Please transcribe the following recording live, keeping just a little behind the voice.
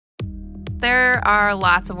There are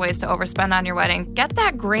lots of ways to overspend on your wedding. Get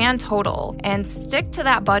that grand total and stick to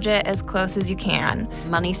that budget as close as you can.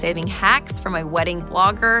 Money-saving hacks from a wedding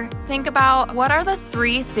blogger. Think about what are the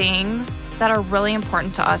 3 things that are really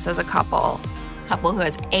important to us as a couple. Couple who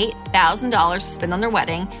has $8,000 to spend on their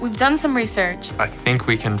wedding. We've done some research. I think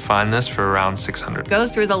we can find this for around $600. Go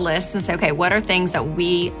through the list and say, okay, what are things that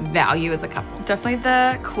we value as a couple? Definitely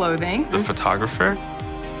the clothing. The photographer.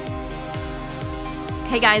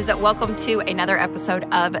 Hey guys, welcome to another episode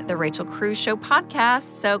of the Rachel Cruze Show podcast.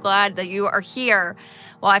 So glad that you are here.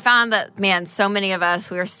 Well, I found that, so many of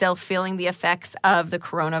us, we are still feeling the effects of the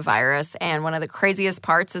coronavirus. And one of the craziest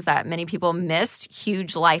parts is that many people missed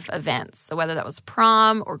huge life events. So whether that was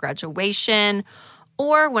prom or graduation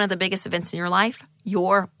or one of the biggest events in your life,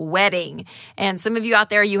 your wedding. And some of you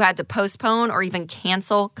out there, you had to postpone or even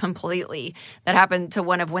cancel completely. That happened to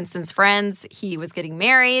one of Winston's friends. He was getting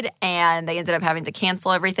married and they ended up having to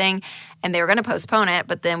cancel everything and they were going to postpone it.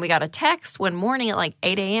 But then we got a text one morning at like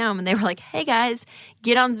 8 a.m. and they were like, hey guys,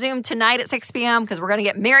 get on Zoom tonight at 6 p.m. because we're going to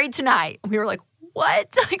get married tonight. And we were like,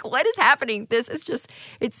 what? Like, what is happening? This is just,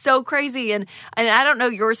 it's so crazy. And I don't know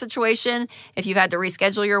your situation, if you've had to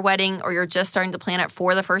reschedule your wedding or you're just starting to plan it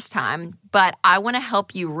for the first time, but I want to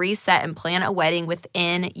help you reset and plan a wedding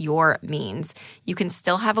within your means. You can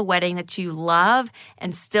still have a wedding that you love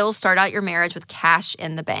and still start out your marriage with cash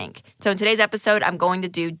in the bank. So in today's episode, I'm going to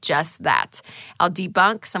do just that. I'll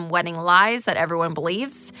debunk some wedding lies that everyone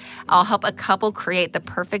believes. I'll help a couple create the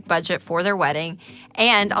perfect budget for their wedding,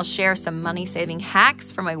 and I'll share some money-saving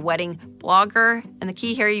hacks from a wedding blogger. And the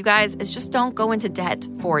key here, you guys, is just don't go into debt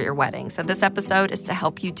for your wedding. So this episode is to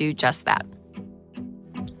help you do just that.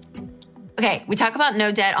 Okay, we talk about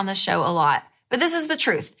no debt on the show a lot, but this is the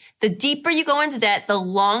truth. The deeper you go into debt, the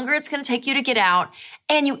longer it's going to take you to get out,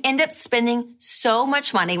 and you end up spending so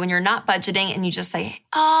much money when you're not budgeting and you just say,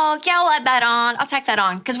 oh, yeah, I'll add that on. I'll tack that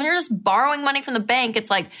on. Because when you're just borrowing money from the bank, it's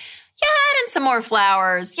like, yeah, add in some more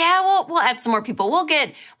flowers. Yeah, we'll add some more people. We'll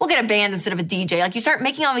get a band instead of a DJ. Like you start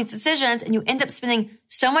making all these decisions and you end up spending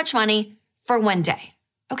so much money for one day.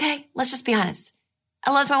 Okay, let's just be honest. I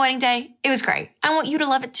loved my wedding day. It was great. I want you to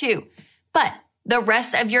love it too. But the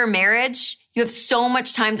rest of your marriage, you have so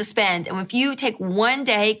much time to spend. And if you take one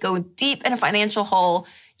day, go deep in a financial hole,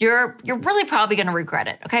 you're really probably going to regret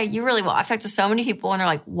it. Okay, you really will. I've talked to so many people and they're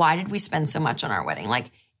like, why did we spend so much on our wedding? Like,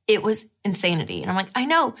 it was insanity. And I'm like, I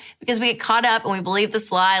know, because we get caught up and we believe this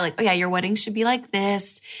lie, like, oh yeah, your wedding should be like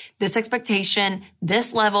this expectation,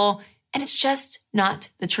 this level. And it's just not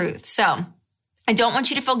the truth. So I don't want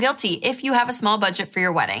you to feel guilty if you have a small budget for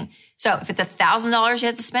your wedding. So if it's $1,000 you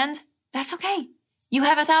have to spend, that's okay. You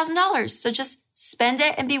have $1,000. So just spend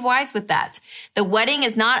it and be wise with that. The wedding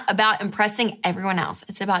is not about impressing everyone else.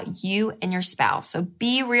 It's about you and your spouse. So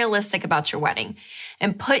be realistic about your wedding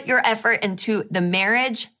and put your effort into the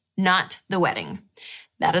marriage, not the wedding.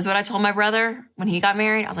 That is what I told my brother when he got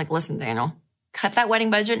married. I was like, listen, Daniel, cut that wedding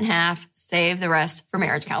budget in half, save the rest for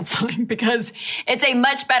marriage counseling because it's a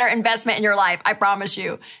much better investment in your life. I promise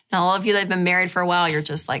you. Now, all of you that have been married for a while, you're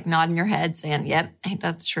just like nodding your head saying, yep, ain't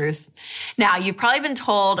that the truth? Now, you've probably been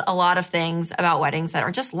told a lot of things about weddings that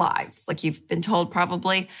are just lies. Like you've been told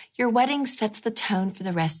probably your wedding sets the tone for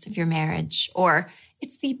the rest of your marriage, or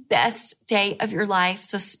it's the best day of your life,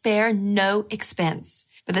 so spare no expense.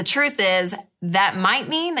 But the truth is that might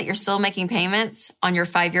mean that you're still making payments on your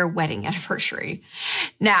 5-year wedding anniversary.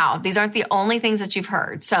 Now, these aren't the only things that you've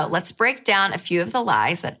heard. So let's break down a few of the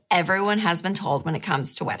lies that everyone has been told when it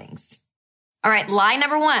comes to weddings. All right, lie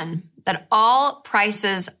number 1, that all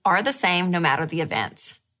prices are the same no matter the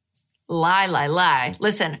event. Lie.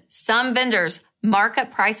 Listen, some vendors mark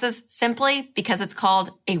up prices simply because it's called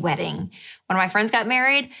a wedding. One of my friends got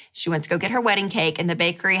married. She went to go get her wedding cake and the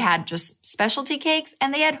bakery had just specialty cakes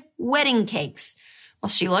and they had wedding cakes. Well,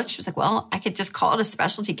 she looked, she was like, well, I could just call it a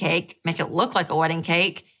specialty cake, make it look like a wedding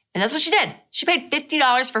cake. And that's what she did. She paid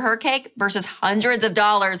 $50 for her cake versus hundreds of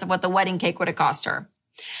dollars of what the wedding cake would have cost her.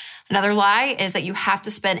 Another lie is that you have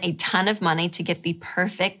to spend a ton of money to get the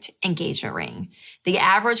perfect engagement ring. The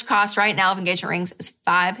average cost right now of engagement rings is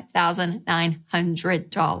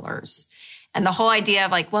 $5,900. And the whole idea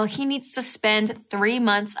of like, well, he needs to spend 3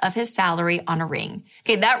 months of his salary on a ring.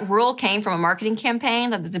 Okay, that rule came from a marketing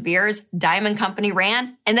campaign that the De Beers Diamond Company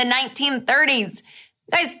ran in the 1930s.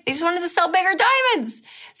 Guys, they just wanted to sell bigger diamonds.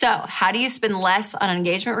 So how do you spend less on an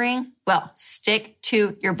engagement ring? Well, stick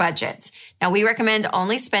to your budget. Now, we recommend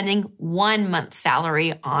only spending 1 month's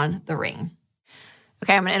salary on the ring.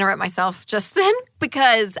 Okay, I'm going to interrupt myself just then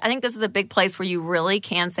because I think this is a big place where you really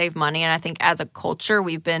can save money. And I think as a culture,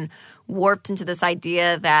 we've been warped into this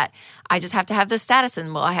idea that I just have to have this status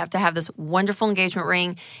and I have to have this wonderful engagement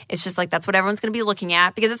ring. It's just like that's what everyone's going to be looking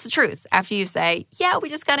at because it's the truth. After you say, yeah, we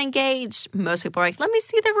just got engaged, most people are like, let me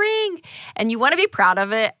see the ring. And you want to be proud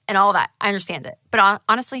of it and all that. I understand it. But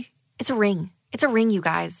honestly, it's a ring. It's a ring, you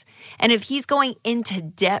guys. And if he's going into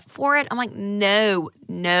debt for it, I'm like, no.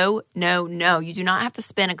 You do not have to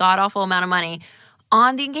spend a god-awful amount of money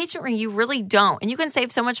on the engagement ring. You really don't. And you can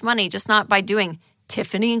save so much money just not by doing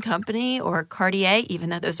Tiffany & Company or Cartier, even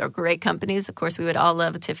though those are great companies. Of course, we would all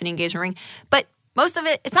love a Tiffany engagement ring. But most of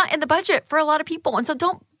it, it's not in the budget for a lot of people. And so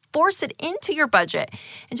don't force it into your budget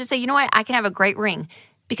and just say, you know what, I can have a great ring.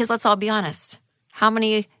 Because let's all be honest. How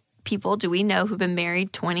many people do we know who've been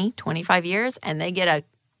married 20, 25 years and they get a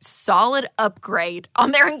solid upgrade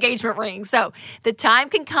on their engagement ring? So the time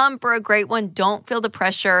can come for a great one. Don't feel the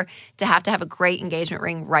pressure to have a great engagement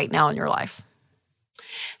ring right now in your life.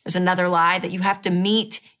 There's another lie that you have to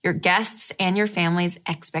meet your guests and your family's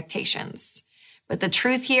expectations. But the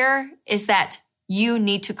truth here is that you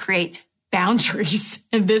need to create boundaries,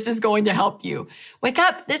 and this is going to help you. Wake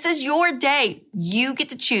up. This is your day. You get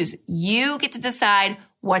to choose. You get to decide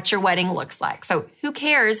what your wedding looks like. So who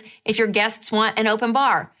cares if your guests want an open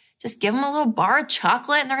bar? Just give them a little bar of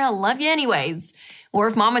chocolate and they're going to love you anyways. Or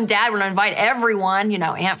if mom and dad want to invite everyone,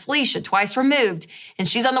 Aunt Felicia, twice removed, and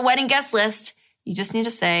she's on the wedding guest list, you just need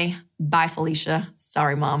to say, bye, Felicia.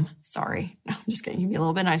 Sorry, mom. Sorry. No, I'm just kidding. You can be a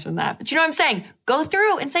little bit nicer than that. But you know what I'm saying? Go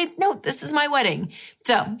through and say, no, this is my wedding.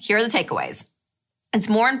 So here are the takeaways. It's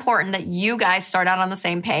more important that you guys start out on the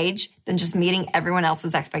same page than just meeting everyone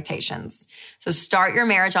else's expectations. So start your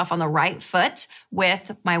marriage off on the right foot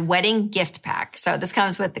with my wedding gift pack. So this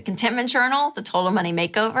comes with the contentment journal, the total money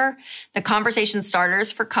makeover, the conversation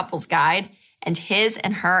starters for couples guide, and his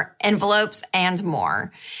and her envelopes and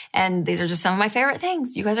more. And these are just some of my favorite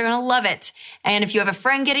things. You guys are going to love it. And if you have a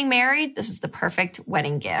friend getting married, this is the perfect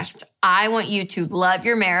wedding gift. I want you to love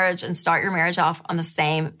your marriage and start your marriage off on the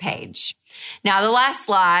same page. Now, the last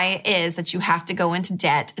lie is that you have to go into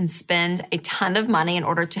debt and spend a ton of money in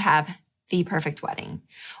order to have the perfect wedding.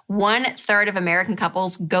 1/3 of American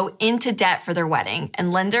couples go into debt for their wedding,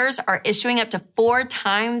 and lenders are issuing up to 4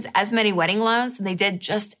 times as many wedding loans than they did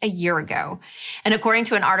just a year ago. And according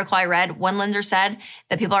to an article I read, one lender said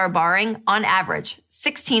that people are borrowing, on average,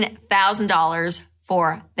 $16,000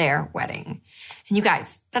 for their wedding. And you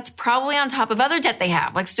guys, that's probably on top of other debt they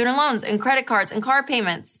have, like student loans and credit cards and car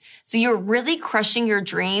payments. So you're really crushing your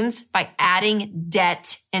dreams by adding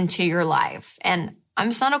debt into your life. And I'm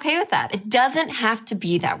just not okay with that. It doesn't have to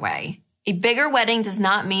be that way. A bigger wedding does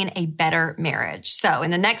not mean a better marriage. So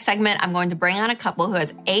in the next segment, I'm going to bring on a couple who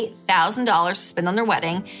has $8,000 to spend on their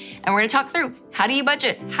wedding. And we're going to talk through, how do you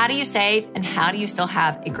budget? How do you save? And how do you still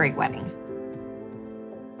have a great wedding?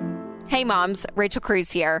 Hey moms, Rachel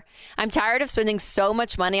Cruz here. I'm tired of spending so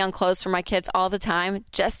much money on clothes for my kids all the time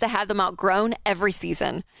just to have them outgrown every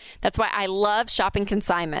season. That's why I love shopping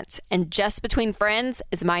consignment, and Just Between Friends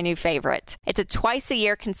is my new favorite. It's a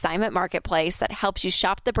twice-a-year consignment marketplace that helps you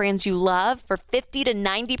shop the brands you love for 50 to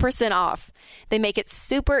 90% off. They make it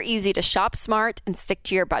super easy to shop smart and stick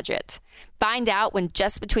to your budget. Find out when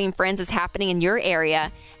Just Between Friends is happening in your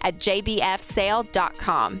area at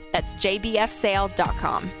jbfsale.com. That's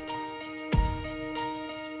jbfsale.com.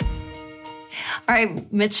 All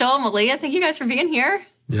right, Mitchell, Malia, thank you guys for being here.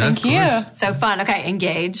 Yeah, Thank you. So fun. Okay,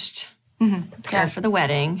 engaged. Prepared for the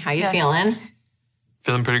wedding. How you feeling?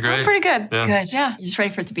 Feeling pretty great. Pretty good. Yeah. Good. Yeah. You just ready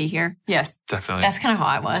for it to be here? Yes. Definitely. That's kind of how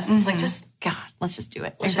I was. I was like, let's just do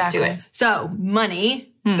it. Let's just do Exactly. it. So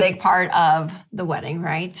money, big part of the wedding,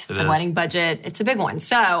 right? The is. wedding budget, it's a big one.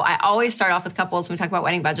 So I always start off with couples when we talk about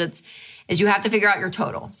wedding budgets is you have to figure out your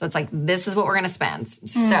total. So it's like, this is what we're going to spend.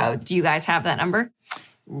 So do you guys have that number?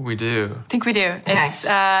 We do. I think we do. It's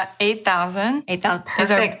 8,000. 8,000. Is our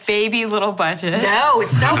Perfect. baby little budget. No,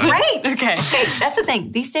 it's so great. Okay. That's the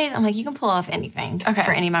thing. These days, I'm like, you can pull off anything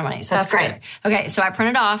for any of my money. So that's great. good. Okay, so I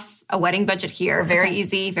printed off a wedding budget here. Very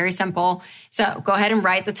easy, very simple. So go ahead and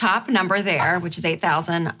write the top number there, which is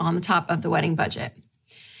 8,000 on the top of the wedding budget.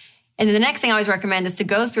 And then the next thing I always recommend is to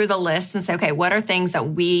go through the list and say, okay, what are things that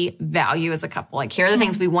we value as a couple? Like, here are the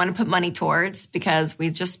things we want to put money towards because we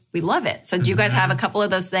love it. So do you guys have a couple of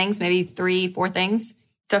those things? Maybe 3, 4 things?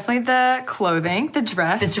 Definitely the clothing, the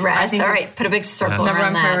dress. The dress. I think All right, is put a big circle number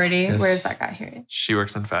around one that. priority. Yes. Where's that guy here? She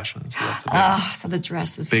works in fashion, so that's a big, Oh, so the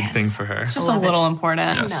dress is big thing for her. It's just a little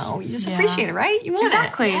important. Yes. No, you just Yeah. appreciate it, right? You want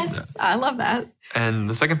Exactly. it. Yes, I love that. And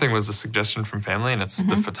the second thing was a suggestion from family, and it's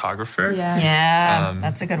the photographer. Yeah. Yeah,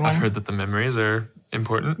 that's a good one. I've heard that the memories are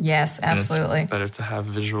important. Yes, and absolutely. it's better to have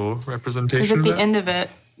visual representation. Because at of the that. end of it,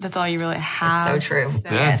 that's all you really have. So true. So-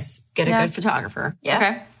 Yes, get a Yeah. good photographer. Yeah.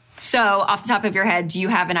 Okay. So off the top of your head, do you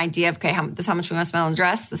have an idea of, okay, this is how much we want to spend on the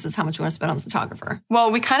dress? This is how much we want to spend on the photographer?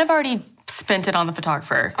 Well, we kind of already spent it on the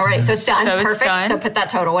photographer. All right, so it's done. So it's Perfect. done. So put that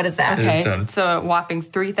total. What is that? It is Okay, done. so a whopping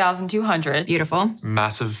 $3,200. Beautiful.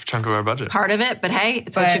 Massive chunk of our budget. Part of it, but hey,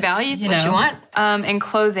 it's what But, you value. It's what you know, want. And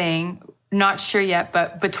clothing, not sure yet,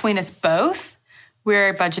 but between us both,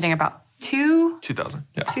 we're budgeting about 2,000.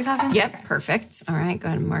 Yeah. 2,000. Yep, perfect. All right, go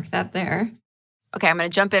ahead and mark that there. Okay, I'm going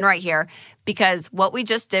to jump in right here because what we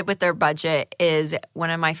just did with their budget is one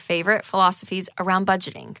of my favorite philosophies around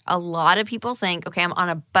budgeting. A lot of people think, okay, I'm on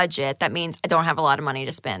a budget. That means I don't have a lot of money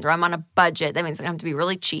to spend. Or I'm on a budget. That means I have to be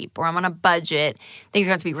really cheap. Or I'm on a budget. Things are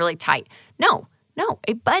going to be really tight. No.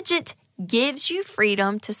 A budget gives you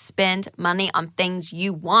freedom to spend money on things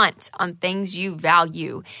you want, on things you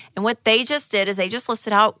value. And what they just did is they just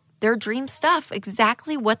listed out their dream stuff,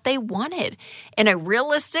 exactly what they wanted in a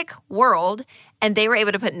realistic world. And they were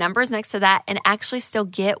able to put numbers next to that and actually still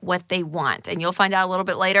get what they want. And you'll find out a little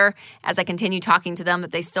bit later as I continue talking to them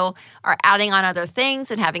that they still are adding on other things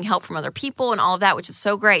and having help from other people and all of that, which is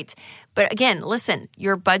so great. But again, listen,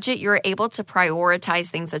 your budget, you're able to prioritize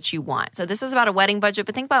things that you want. So this is about a wedding budget,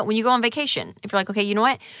 but think about when you go on vacation. If you're like, okay, you know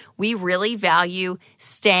what? We really value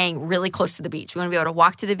staying really close to the beach. We want to be able to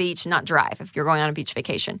walk to the beach, not drive if you're going on a beach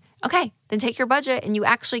vacation. Okay, then take your budget and you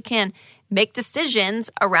actually can make decisions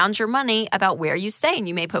around your money about where you stay. And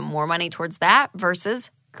you may put more money towards that versus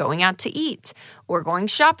going out to eat or going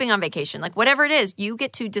shopping on vacation. Like whatever it is, you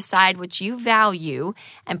get to decide what you value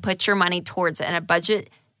and put your money towards it. And a budget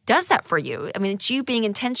does that for you. I mean, it's you being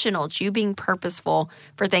intentional. It's you being purposeful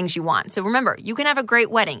for things you want. So remember, you can have a great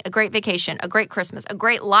wedding, a great vacation, a great Christmas, a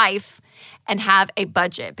great life, and have a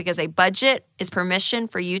budget because a budget is permission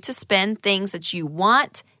for you to spend things that you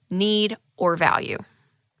want, need, or value.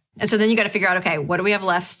 And so then you got to figure out, okay, what do we have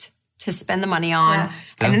left to spend the money on? Yeah.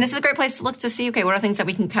 And then this is a great place to look to see, okay, what are things that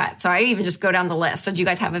we can cut? So I even just go down the list. So do you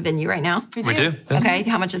guys have a venue right now? We do. Yes. Okay,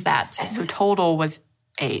 how much is that? So total was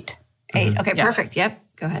 8. 8. Okay, Yeah. perfect. Yep.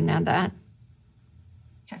 Go ahead and add that.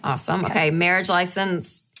 Awesome. Okay, marriage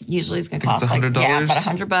license usually is going to cost it's like $100.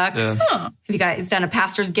 about $100. Yeah. Have you guys done a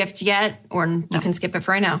pastor's gift yet? Or you can skip it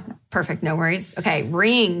for right now. Perfect. No worries. Okay,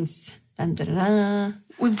 rings. Dun, dun, dun, dun.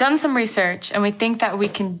 We've done some research and we think that we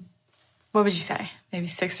can, what would you say? Maybe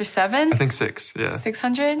 6 or 7? I think 6. Yeah.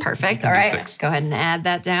 600? Perfect. can All do right. 6. Go ahead and add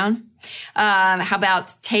that down. How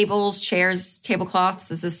about tables, chairs,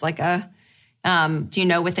 tablecloths? Is this like a, do you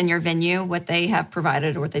know within your venue what they have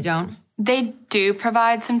provided or what they don't? They do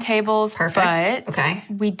provide some tables, Perfect. but Okay.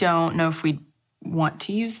 we don't know if we want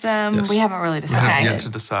to use them. Yes. We haven't really We have decided. yet to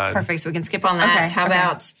decide. Perfect. So we can skip on that. Okay, How okay.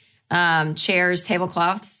 about chairs,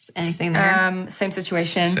 tablecloths, anything there? Same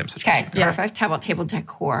situation. Same situation. Okay, perfect. How about table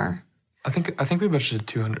decor? I think we budgeted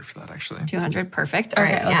 200 for that actually. 200, perfect. All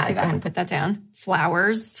Okay, right, let's yeah, see go that. ahead and put that down.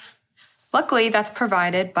 Flowers. Luckily, that's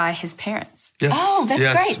provided by his parents. Yes. Oh, that's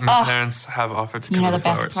yes, great. My Oh. parents have offered to You cover know the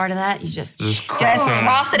best flowers. part of that? You just cross it.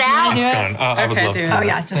 cross it out. It's gone. I would Okay, love do to. it. Oh,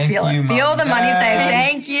 yeah, just Thank feel you, it. Feel Mom. the money say,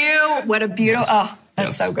 thank you. What a beautiful, oh,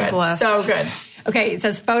 that's Yes. so good. Bless. So good. Okay, it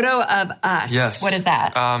says photo of us. Yes. What is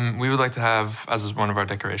that? We would like to have, as one of our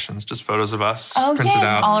decorations, just photos of us Oh, printed yes,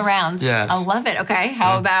 out. all around. Yes. I love it. Okay,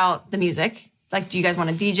 how about the music? Like, do you guys want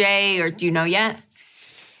a DJ or do you know yet?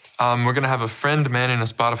 We're going to have a friend manning a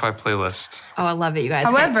Spotify playlist. Oh, I love it, you guys.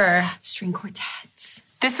 Okay. However, String quartets.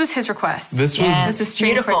 this was his request. This Yes, was, This is string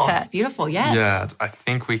beautiful. quartet. It's beautiful, yes. yeah, I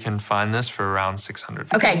think we can find this for around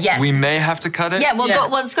 600. Okay, yes. We may have to cut it. Yeah, well, Yeah. Well,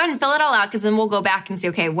 let's go ahead and fill it all out because then we'll go back and see,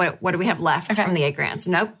 okay, what do we have left Okay. from the $8,000?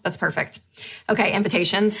 Nope, that's perfect. Okay,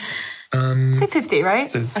 invitations, Say 50,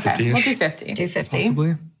 right? Say Okay, 50-ish. we'll do 50. do 50.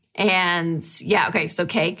 Possibly. And yeah, okay, so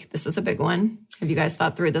cake, this is a big one. Have you guys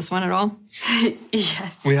thought through this one at all?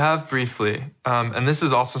 Yes. We have briefly. And this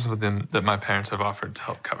is also something that my parents have offered to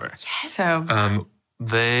help cover. So,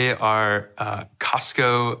 They are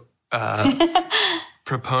Costco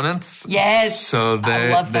proponents. Yes. So I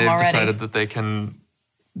love them they've already. decided that they can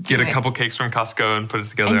get a it. couple cakes from Costco and put it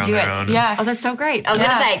together And on do their it. own. yeah. Oh, that's so great. I was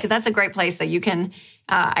going to Yeah. say, because that's a great place that you can.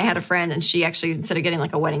 I had a friend and she actually, instead of getting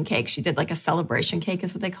like a wedding cake, she did like a celebration cake,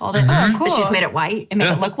 is what they called it. Oh, cool. But she just made it white and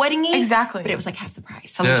made it look wedding-y. Exactly. But it was like half the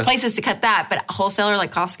price. So Yeah. there's places to cut that, but a wholesaler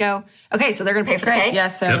like Costco. Okay, so they're going to pay for the Great. cake. Yeah,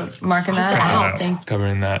 so Yep. marking that Awesome. out. So that's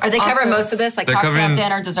covering that. Are they covering Also- most of this, like They're cocktail, covering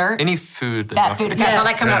dinner, dessert? Any food that food. Okay, Yes. so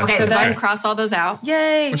that comes up. Yes. Okay, So so go ahead and that's- cross all those out.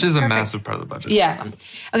 Yay. Which is a Perfect. massive part of the budget. Yeah. Awesome.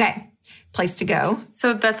 Okay, place to go.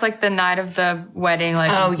 So that's like the night of the wedding.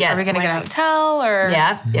 Like, Oh, yes, are we going to get a wedding. hotel or?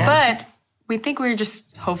 Yeah, yeah. But we think we're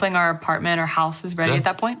just hoping our apartment or house is ready Yeah. at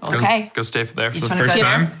that point. Go, Okay. Go stay there for just the wanna first go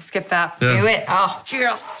time. there? Skip that. Yeah. Do it. Oh,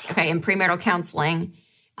 Cheers. okay. And premarital counseling.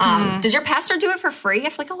 Does your pastor do it for free? I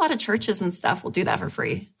feel like a lot of churches and stuff will do that for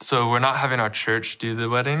free. So we're not having our church do the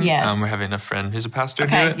wedding. Yes. We're having a friend who's a pastor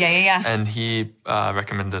do Okay, it. yeah. And he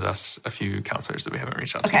recommended us a few counselors that we haven't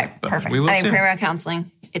reached out to. Okay, But perfect. We will I mean, soon. prayer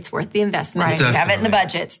counseling, it's worth the investment. Right. If you have it in the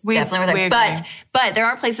Definitely. budget, We definitely worth it. agree. But there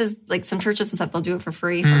are places like some churches and stuff, they'll do it for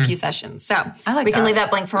free for a few sessions. So I like we can that. leave that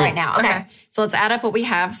blank for right now. Okay. Okay. So let's add up what we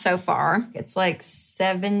have so far. It's like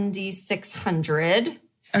 7,600.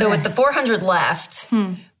 So with the 400 left,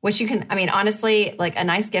 which you can, I mean, honestly, like a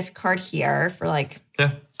nice gift card here for like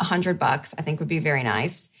Yeah. $100, I think would be very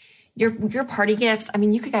nice. Your party gifts, I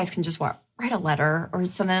mean, you guys can just write a letter or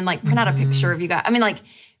something, like print out a picture of you guys. I mean, like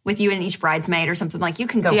with you and each bridesmaid or something, like you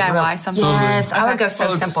can go DIY something. Yes, I would Okay. go so Oh,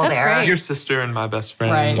 it's- simple That's there. great. Your sister and my best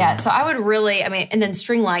friend. Right. Yeah, so I would really, I mean, and then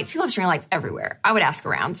string lights. People have string lights everywhere. I would ask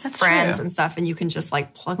around friends true. and stuff, and you can just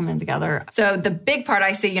like plug them in together. So the big part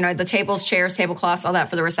I see, you know, the tables, chairs, tablecloths, all that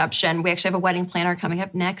for the reception. We actually have a wedding planner coming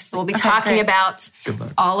up next. We'll be talking great. about Good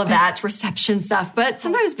luck. all of that reception stuff. But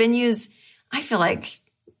sometimes venues, I feel like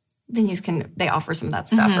venues they offer some of that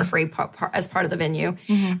stuff for free as part of the venue.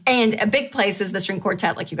 And a big place is the string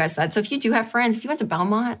quartet, like you guys said. So if you do have friends, if you went to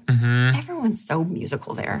Belmont, everyone's so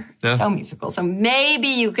musical there. Yeah. So musical. So maybe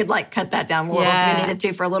you could like cut that down a little if Yeah. you needed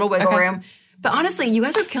to for a little wiggle room. But honestly, you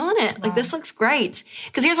guys are killing it. Like this looks great.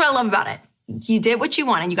 Because here's what I love about it. You did what you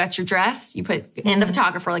wanted. You got your dress, you put in the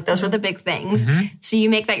photographer, like those were the big things. So you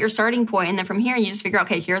make that your starting point. And then from here, you just figure,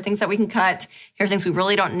 okay, here are things that we can cut. Here are things we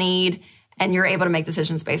really don't need. And you're able to make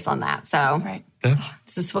decisions based on that. So Right. Yeah.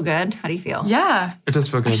 does this feel good? How do you feel? Yeah. It does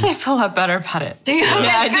feel good. Actually, I feel a lot better about it. Do you?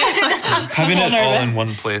 Yeah, I do. Having it all nervous. in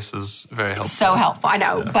one place is very helpful. So helpful. I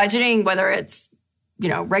know. Budgeting, whether it's, you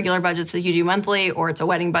know, regular budgets that you do monthly or it's a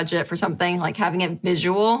wedding budget for something, like having it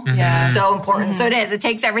visual, so important. So it is. It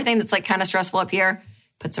takes everything that's like kind of stressful up here,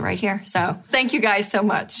 puts it right here. So thank you guys so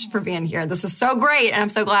much for being here. This is so great. And I'm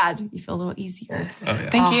so glad you feel a little easier. Oh, yeah.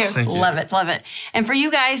 Thank you. Thank you. Love it. Love it. And for you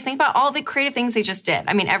guys, think about all the creative things they just did.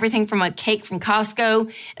 I mean, everything from a cake from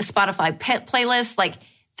Costco, a Spotify playlist, like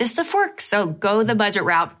this stuff works. So go the budget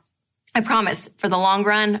route. I promise, for the long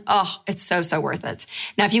run, it's so, so worth it.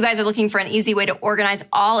 Now, if you guys are looking for an easy way to organize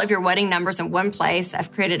all of your wedding numbers in one place,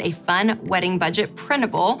 I've created a fun wedding budget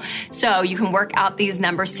printable so you can work out these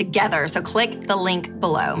numbers together. So click the link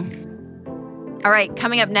below. All right,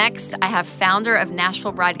 coming up next, I have founder of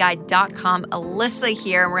NashvilleBrideGuide.com, Alyssa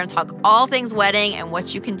here, and we're going to talk all things wedding and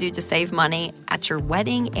what you can do to save money at your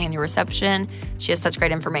wedding and your reception. She has such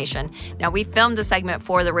great information. Now, we filmed a segment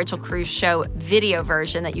for the Rachel Cruze Show video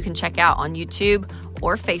version that you can check out on YouTube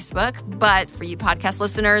or Facebook, but for you podcast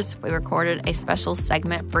listeners, we recorded a special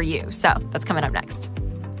segment for you. So that's coming up next.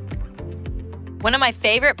 One of my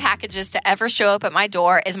favorite packages to ever show up at my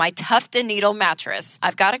door is my Tuft & Needle mattress.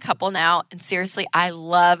 I've got a couple now, and seriously, I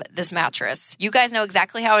love this mattress. You guys know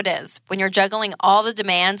exactly how it is. When you're juggling all the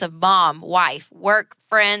demands of mom, wife, work,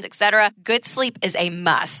 friends, etc., good sleep is a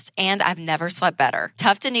must, and I've never slept better.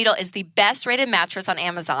 Tuft & Needle is the best-rated mattress on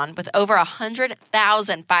Amazon with over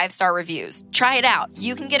 100,000 five-star reviews. Try it out.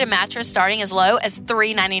 You can get a mattress starting as low as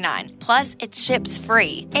 $3.99. Plus, it ships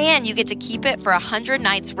free, and you get to keep it for 100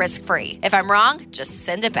 nights risk-free. If I'm wrong, just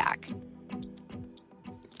send it back.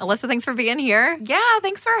 Alyssa, thanks for being here. Yeah,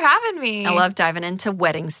 thanks for having me. I love diving into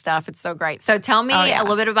wedding stuff. It's so great. So tell me a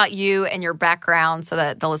little bit about you and your background so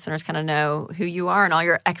that the listeners kind of know who you are and all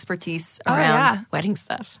your expertise around wedding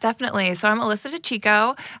stuff. Definitely. So I'm Alyssa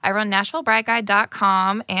DeChico. I run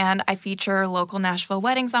NashvilleBrideGuide.com, and I feature local Nashville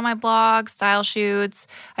weddings on my blog, style shoots.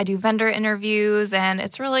 I do vendor interviews, and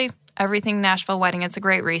it's really everything Nashville wedding. It's a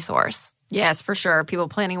great resource. Yes, for sure. People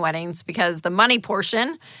planning weddings, because the money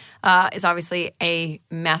portion is obviously a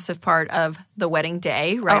massive part of the wedding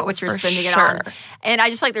day, right? Oh, What you're for spending it sure. on. And I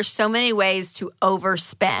just feel like there's so many ways to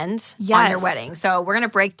overspend on your Yes. wedding. So we're going to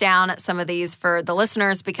break down some of these for the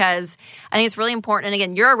listeners, because I think it's really important. And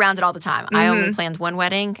again, you're around it all the time. I only planned one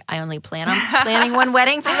wedding. I only plan on planning one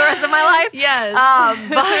wedding for the rest of my life.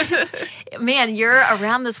 Yes. But man, you're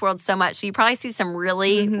around this world so much. So you probably see some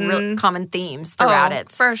really common themes throughout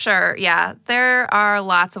it. For sure. Yeah. There are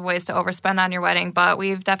lots of ways to overspend on your wedding, but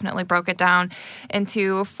we've definitely broke it down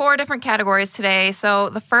into 4 different categories today. So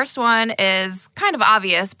the first one is kind of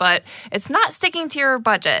obvious, but it's not sticking to your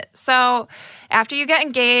budget. So after you get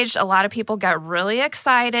engaged, a lot of people get really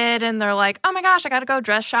excited and they're like, oh my gosh, I got to go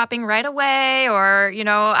dress shopping right away. Or, you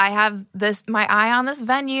know, I have my eye on this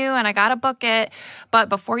venue and I got to book it. But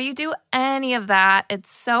before you do any of that,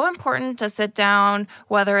 it's so important to sit down,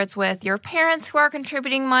 whether it's with your parents who are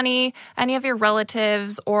contributing money, any of your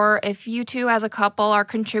relatives, or if you two as a couple are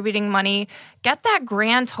contributing money, get that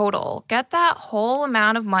grand total, get that whole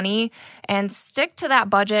amount of money and stick to that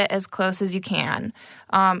budget as close as you can.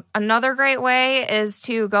 Another great way is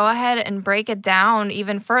to go ahead and break it down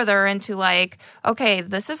even further into like, okay,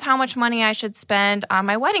 this is how much money I should spend on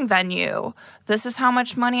my wedding venue. This is how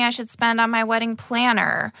much money I should spend on my wedding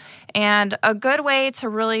planner. And a good way to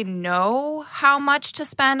really know how much to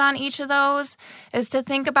spend on each of those is to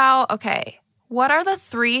think about, okay, what are the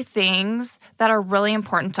 3 things that are really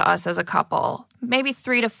important to us as a couple? Maybe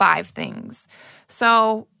 3 to 5 things.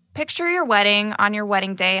 So picture your wedding on your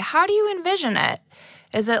wedding day. How do you envision it?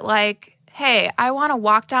 Is it like, hey, I want to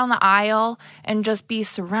walk down the aisle and just be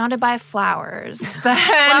surrounded by flowers?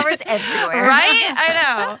 Flowers everywhere. Right? I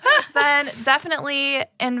know. Then definitely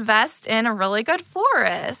invest in a really good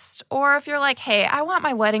florist. Or if you're like, hey, I want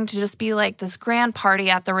my wedding to just be like this grand party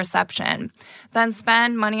at the reception, then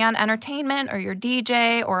spend money on entertainment or your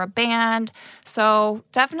DJ or a band. So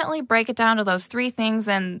definitely break it down to those 3 things,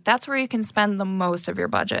 and that's where you can spend the most of your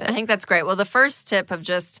budget. I think that's great. Well, the first tip of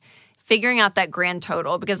just figuring out that grand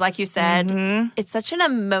total, because like you said, it's such an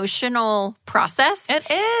emotional process. It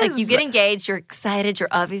is. Like you get engaged, you're excited, you're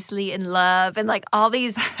obviously in love, and like all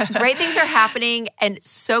these great things are happening, and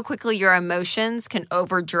so quickly your emotions can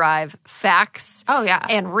overdrive facts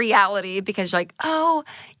and reality, because you're like, oh,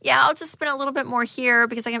 yeah, I'll just spend a little bit more here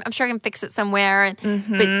because I'm sure I can fix it somewhere. But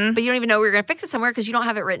you don't even know where you're going to fix it somewhere because you don't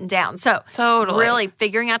have it written down. So really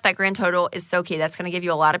figuring out that grand total is so key. That's going to give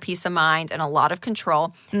you a lot of peace of mind and a lot of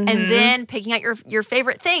control. And then picking out your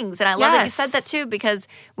favorite things. And I love that you said that too, because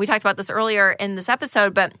we talked about this earlier in this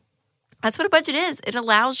episode, but that's what a budget is. It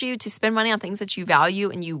allows you to spend money on things that you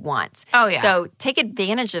value and you want. Oh, yeah. So take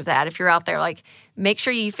advantage of that if you're out there. Like, make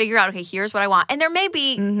sure you figure out, okay, here's what I want. And there may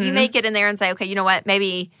be, you may get in there and say, okay, you know what,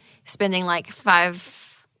 maybe spending like $5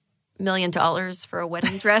 million for a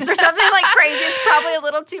wedding dress or something like crazy is probably a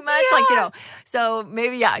little too much. Like, you know, so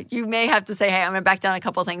maybe, you may have to say, hey, I'm going to back down a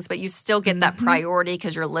couple of things, but you still get that priority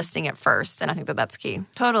because you're listing it first. And I think that that's key.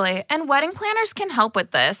 Totally. And wedding planners can help with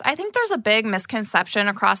this. I think there's a big misconception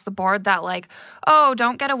across the board that like, oh,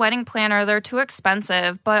 don't get a wedding planner. They're too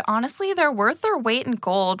expensive. But honestly, they're worth their weight in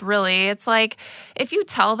gold, really. It's like if you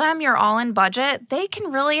tell them you're all in budget, they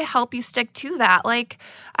can really help you stick to that. Like,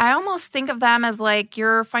 I almost think of them as like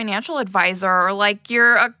your financial advisor or like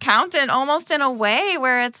your accountant almost in a way,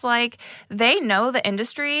 where it's like they know the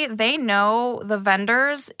industry, they know the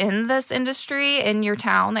vendors in this industry in your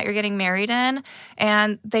town that you're getting married in,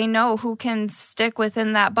 and they know who can stick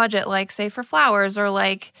within that budget, like say for flowers or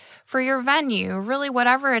like for your venue, really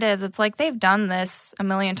whatever it is. It's like they've done this a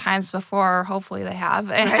million times before. Hopefully they have.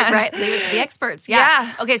 And right. Leave it to the experts.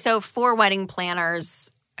 Yeah. Okay, so for wedding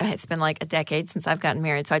planners, it's been like a decade since I've gotten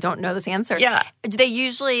married, so I don't know this answer. Yeah. Do they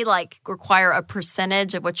usually like require a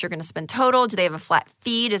percentage of what you're going to spend total? Do they have a flat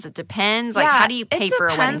fee? Does it depend? Like, how do you pay for a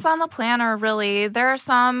wedding? It depends on the planner, really. There are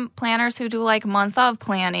some planners who do like month of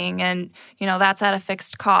planning, and you know that's at a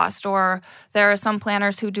fixed cost. Or there are some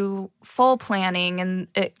planners who do full planning, and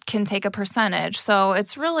it can take a percentage. So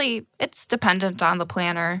it's dependent on the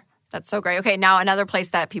planner. That's so great. Okay, now another place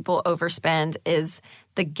that people overspend is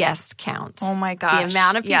the guest count. Oh my gosh. The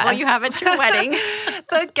amount of people you have at your wedding.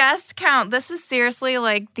 The guest count. This is seriously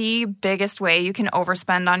like the biggest way you can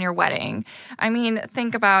overspend on your wedding. I mean,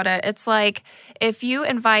 think about it. It's like if you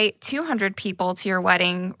invite 200 people to your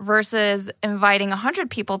wedding versus inviting 100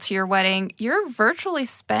 people to your wedding, you're virtually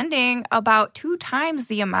spending about 2 times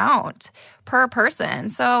the amount per person.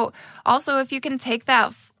 So also, if you can take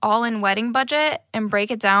that all-in wedding budget and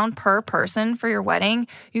break it down per person for your wedding,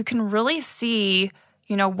 you can really see,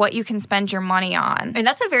 you know, what you can spend your money on. And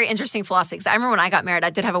that's a very interesting philosophy, because I remember when I got married, I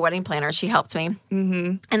did have a wedding planner. She helped me.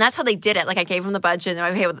 And that's how they did it. Like, I gave them the budget. And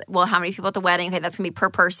they're like, okay, well, how many people at the wedding? Okay, that's going to be per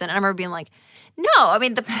person. And I remember being like, no, I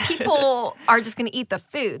mean, the people are just going to eat the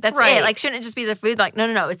food. That's it. Like, shouldn't it just be the food? Like,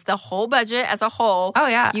 no. It's the whole budget as a whole. Oh,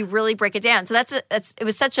 yeah. You really break it down. So it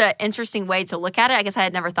was such an interesting way to look at it. I guess I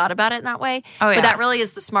had never thought about it in that way. Oh, yeah. But that really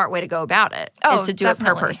is the smart way to go about it, is to do it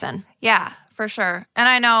per person. Yeah, for sure. And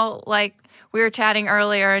I know, like, we were chatting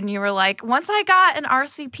earlier and you were like, once I got an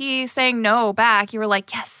RSVP saying no back, you were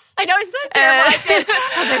like, yes. I know, it's so terrible. I did.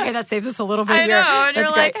 I was like, okay, that saves us a little bit here. I know. And That's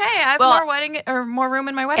you're great. like, hey, I have more room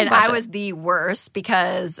in my wedding budget. I was the worst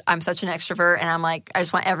because I'm such an extrovert, and I'm like, I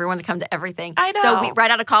just want everyone to come to everything. I know. So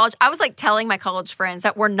right out of college, I was like telling my college friends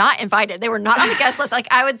that were not invited. They were not on the guest list. Like,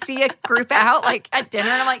 I would see a group out like at dinner,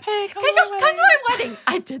 and I'm like, hey, come to my wedding.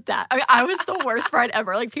 I did that. I mean, I was the worst bride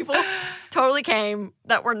ever. Like, people totally came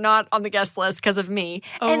that were not on the guest list because of me.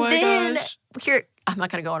 Oh, and then here, I'm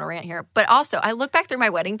not going to go on a rant here, but also I look back through my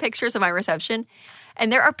wedding pictures of my reception,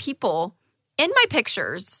 and there are people in my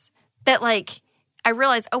pictures that, like, I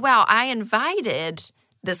realized, oh, wow, I invited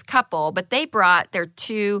this couple, but they brought their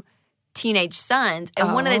 2 teenage sons,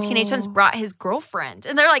 and one of the teenage sons brought his girlfriend,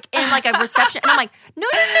 and they're like in like a reception, and I'm like, no.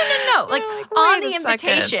 Like on the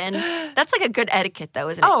invitation, that's like a good etiquette though,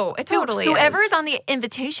 isn't it? Oh, it totally Whoever is. is on the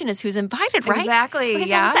invitation is who's invited, right? Exactly, Okay, so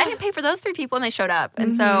yeah. I didn't pay for those 3 people, and they showed up,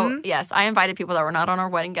 and so yes, I invited people that were not on our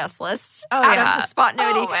wedding guest list out of just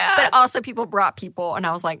spontaneity, but also people brought people, and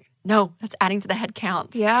I was like, no, that's adding to the head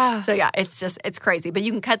count. Yeah. So yeah, it's crazy, but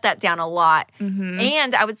you can cut that down a lot,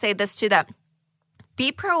 and I would say this too, that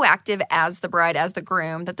be proactive as the bride, as the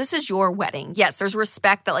groom, that this is your wedding. Yes, there's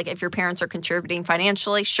respect that like if your parents are contributing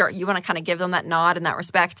financially, sure, you want to kind of give them that nod and that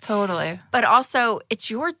respect. Totally. But also, it's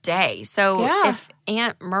your day. So if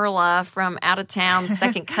Aunt Merla from out of town's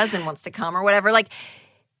second cousin wants to come or whatever, like,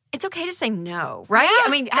 it's okay to say no, right? Yeah, I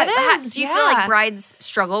mean, it is. do you feel like brides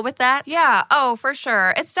struggle with that? Yeah. Oh, for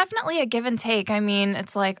sure. It's definitely a give and take. I mean,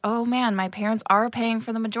 it's like, oh man, my parents are paying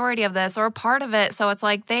for the majority of this or a part of it. So it's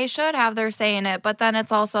like they should have their say in it. But then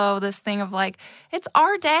it's also this thing of like, it's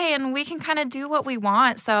our day and we can kind of do what we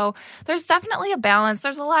want. So there's definitely a balance.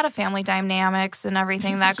 There's a lot of family dynamics and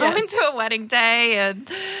everything that go into a wedding day. And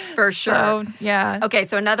for sure. So, yeah. Okay.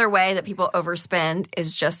 So another way that people overspend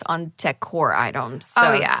is just on decor items. So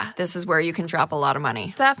Oh, yeah. This is where you can drop a lot of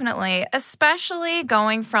money. Definitely, especially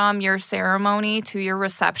going from your ceremony to your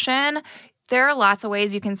reception. There are lots of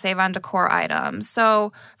ways you can save on decor items.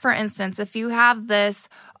 So, for instance, if you have this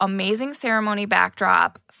amazing ceremony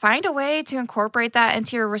backdrop, find a way to incorporate that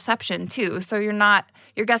into your reception too. So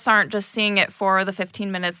your guests aren't just seeing it for the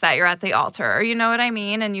 15 minutes that you're at the altar. You know what I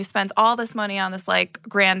mean? And you spend all this money on this like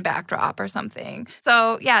grand backdrop or something.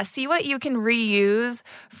 So yeah, see what you can reuse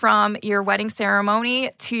from your wedding ceremony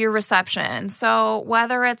to your reception. So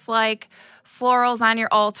whether it's like florals on your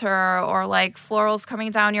altar or like florals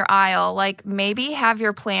coming down your aisle, like maybe have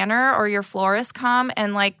your planner or your florist come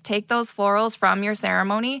and like take those florals from your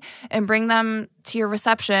ceremony and bring them to your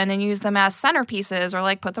reception and use them as centerpieces or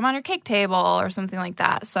like put them on your cake table or something like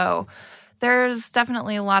that. So there's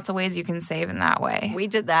definitely lots of ways you can save in that way. We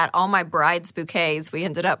did that. All my brides' bouquets, we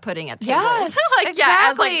ended up putting at tables. Yes, as like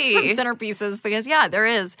exactly. some centerpieces because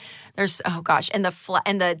there's oh gosh, and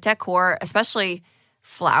the decor, especially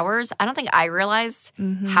flowers. I don't think I realized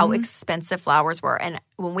how expensive flowers were. And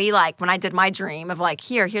when I did my dream of like,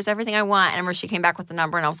 here's everything I want. And I remember she came back with the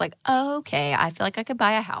number and I was like, oh, okay, I feel like I could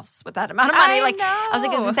buy a house with that amount of money. I was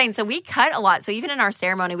like, it's insane. So we cut a lot. So even in our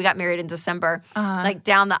ceremony, we got married in December, like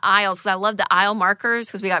down the aisles, because I love the aisle markers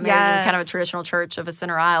because we got married in kind of a traditional church of a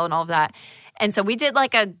center aisle and all of that. And so we did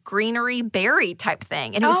like a greenery berry type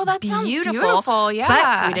thing. And it was that beautiful. sounds beautiful, yeah.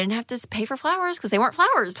 But we didn't have to pay for flowers because they weren't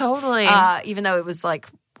flowers. Totally. Even though it was like,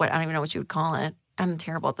 I don't even know what you would call it. I'm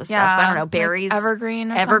terrible at this stuff. I don't know. Berries. Like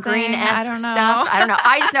evergreen or Evergreen-esque something. I don't know. stuff. I don't know.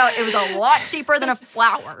 I just know it was a lot cheaper than a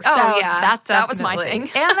flower. So that was my thing.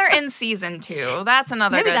 And they're in season too. That's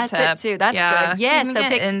another Maybe good that's tip. it too. That's good. Yes.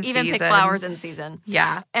 So pick flowers in season.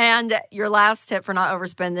 Yeah. And your last tip for not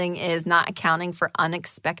overspending is not accounting for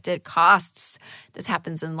unexpected costs. This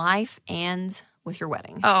happens in life and with your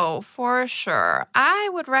wedding. Oh, for sure. I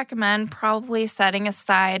would recommend probably setting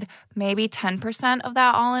aside maybe 10% of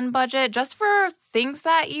that all-in budget just for things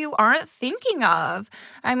that you aren't thinking of.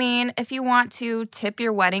 I mean, if you want to tip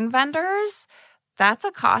your wedding vendors, that's a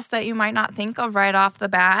cost that you might not think of right off the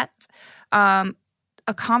bat.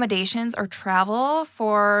 Accommodations or travel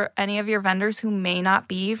for any of your vendors who may not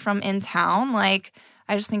be from in town. Like,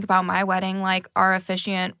 I just think about my wedding, like our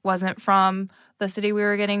officiant wasn't from the city we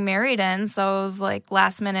were getting married in. So it was like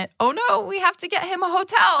last minute, oh no, we have to get him a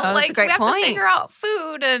hotel. Oh, like that's a great we have point. to figure out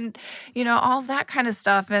food and, all of that kind of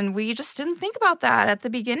stuff. And we just didn't think about that at the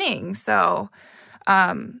beginning. So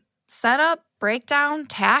setup, breakdown,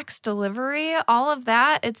 tax, delivery, all of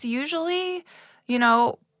that. It's usually,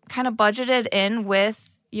 kind of budgeted in with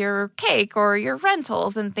your cake or your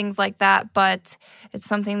rentals and things like that, but it's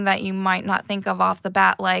something that you might not think of off the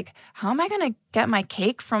bat, like, how am I going to get my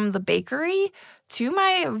cake from the bakery to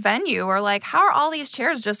my venue? Or like, how are all these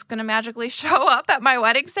chairs just going to magically show up at my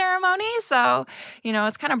wedding ceremony? So,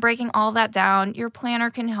 it's kind of breaking all that down. Your planner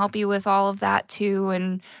can help you with all of that too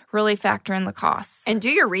and really factor in the costs. And do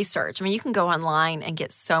your research. I mean, you can go online and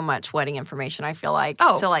get so much wedding information, I feel like,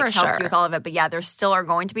 to like for help sure. you with all of it. But yeah, there still are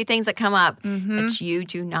going to be things that come up that you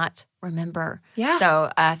do not remember. Yeah.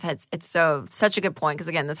 So it's such a good point because,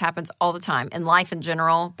 again, this happens all the time in life in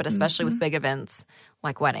general, but especially with big events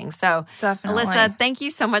like weddings. So, Definitely. Alyssa, thank you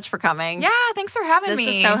so much for coming. Yeah, thanks for having me.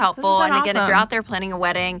 This is so helpful. This has And been again, if awesome. you're out there planning a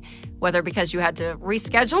wedding, whether because you had to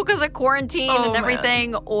reschedule because of quarantine and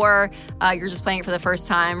everything, or you're just planning it for the first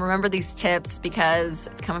time. Remember these tips because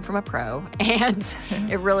it's coming from a pro, and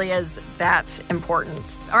it really is that important.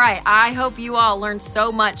 All right, I hope you all learned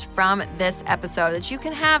so much from this episode that you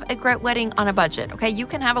can have a great wedding on a budget, okay? You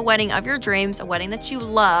can have a wedding of your dreams, a wedding that you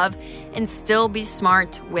love, and still be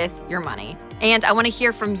smart with your money. And I want to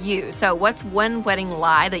hear from you. So what's one wedding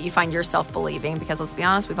lie that you find yourself believing? Because let's be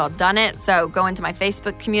honest, we've all done it. So go into my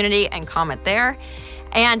Facebook community and comment there.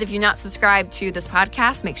 And if you're not subscribed to this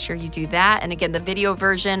podcast, make sure you do that. And again, the video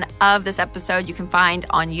version of this episode you can find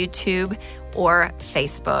on YouTube or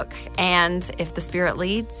Facebook. And if the Spirit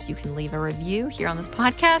leads, you can leave a review here on this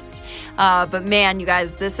podcast. But man, you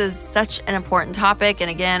guys, this is such an important topic. And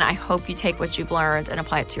again, I hope you take what you've learned and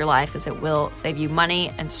apply it to your life, because it will save you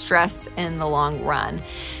money and stress in the long run.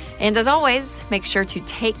 And as always, make sure to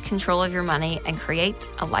take control of your money and create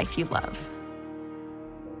a life you love.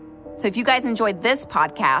 So if you guys enjoyed this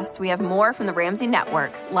podcast, we have more from the Ramsey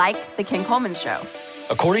Network, like The Ken Coleman Show.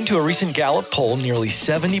 According to a recent Gallup poll, nearly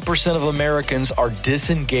 70% of Americans are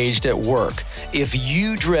disengaged at work. If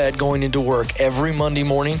you dread going into work every Monday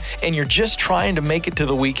morning and you're just trying to make it to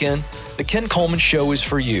the weekend, The Ken Coleman Show is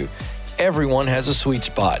for you. Everyone has a sweet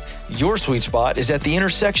spot. Your sweet spot is at the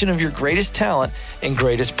intersection of your greatest talent and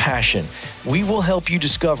greatest passion. We will help you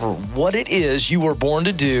discover what it is you were born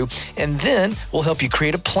to do, and then we'll help you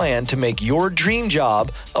create a plan to make your dream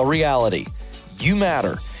job a reality. You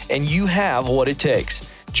matter, and you have what it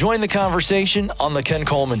takes. Join the conversation on The Ken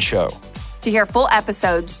Coleman Show. To hear full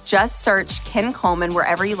episodes, just search Ken Coleman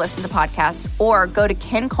wherever you listen to podcasts, or go to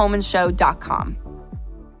kencolemanshow.com.